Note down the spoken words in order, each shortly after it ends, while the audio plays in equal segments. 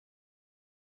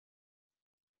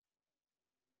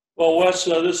Well, Wes,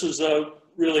 this is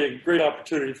really a great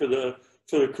opportunity for the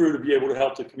crew to be able to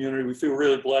help the community. We feel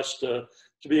really blessed to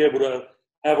be able to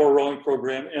have our rowing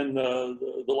program in the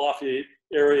Lafayette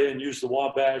area and use the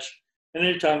Wabash. And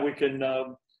anytime we can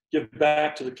give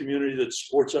back to the community that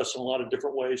supports us in a lot of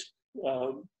different ways,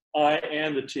 I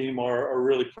and the team are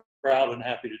really proud and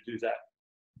happy to do that.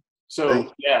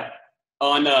 So, yeah,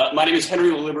 my name is Henri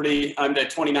Laliberte. I'm the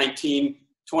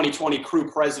 2019-2020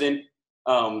 crew president.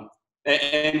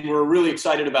 And we're really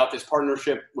excited about this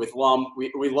partnership with LUM.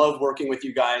 We love working with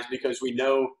you guys because we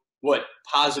know what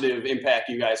positive impact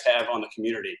you guys have on the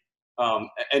community.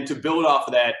 And to build off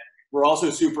of that, we're also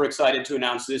super excited to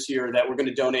announce this year that we're going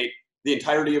to donate the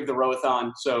entirety of the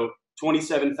Row-A-Thon, so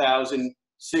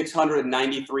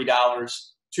 $27,693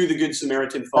 to the Good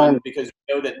Samaritan Fund, because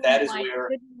we know that is where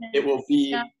it will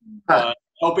be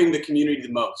helping the community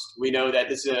the most. We know that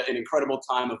this is an incredible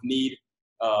time of need.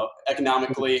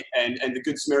 Economically, and the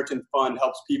Good Samaritan Fund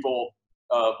helps people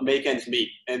make ends meet,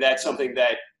 and that's something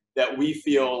that we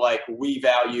feel like we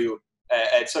value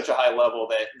at such a high level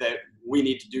that we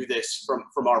need to do this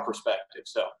from our perspective.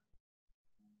 So,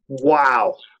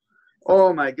 wow,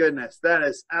 oh my goodness, that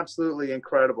is absolutely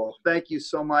incredible. Thank you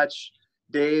so much,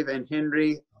 Dave and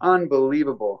Henri.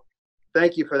 Unbelievable.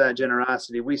 Thank you for that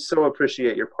generosity. We so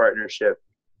appreciate your partnership.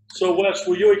 So, Wes,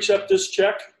 will you accept this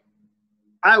check?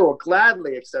 I will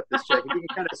gladly accept this check. If you can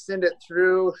kind of send it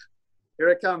through. Here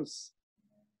it comes.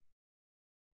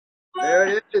 There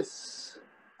it is.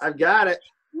 I've got it.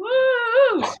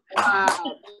 Woo! Wow.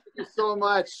 Thank you so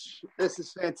much. This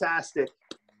is fantastic.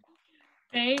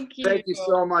 Thank you. Thank you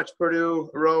so much, Purdue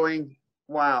Rowing.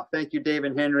 Wow. Thank you, Dave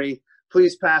and Henri.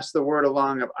 Please pass the word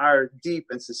along of our deep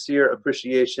and sincere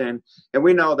appreciation. And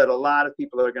we know that a lot of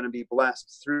people are going to be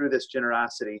blessed through this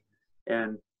generosity.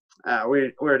 And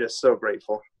we're just so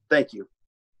grateful. Thank you.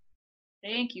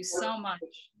 Thank you so much.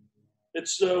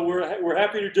 It's we're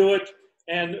happy to do it,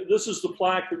 and this is the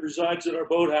plaque that resides in our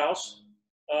boathouse,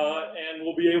 and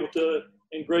we'll be able to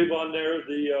engrave on there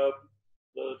the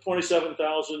 $27,000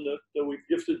 that we've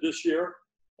gifted this year,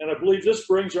 and I believe this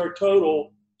brings our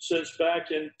total since back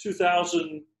in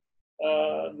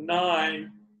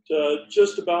 2009 to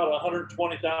just about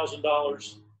 $120,000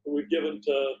 that we've given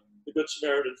to the Good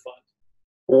Samaritan Fund.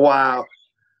 Wow,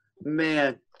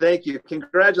 man, thank you.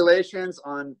 Congratulations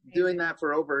on doing that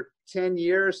for over 10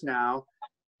 years now.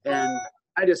 And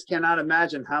I just cannot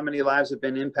imagine how many lives have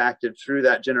been impacted through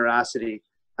that generosity,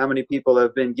 how many people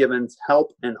have been given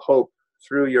help and hope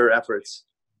through your efforts.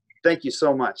 Thank you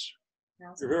so much.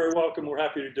 You're very welcome. We're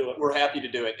happy to do it. We're happy to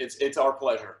do it. It's our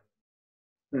pleasure.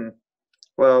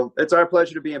 Well, it's our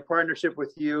pleasure to be in partnership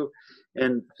with you.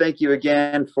 And thank you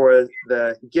again for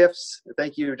the gifts.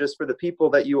 Thank you just for the people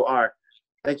that you are.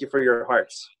 Thank you for your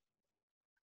hearts.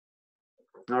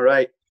 All right.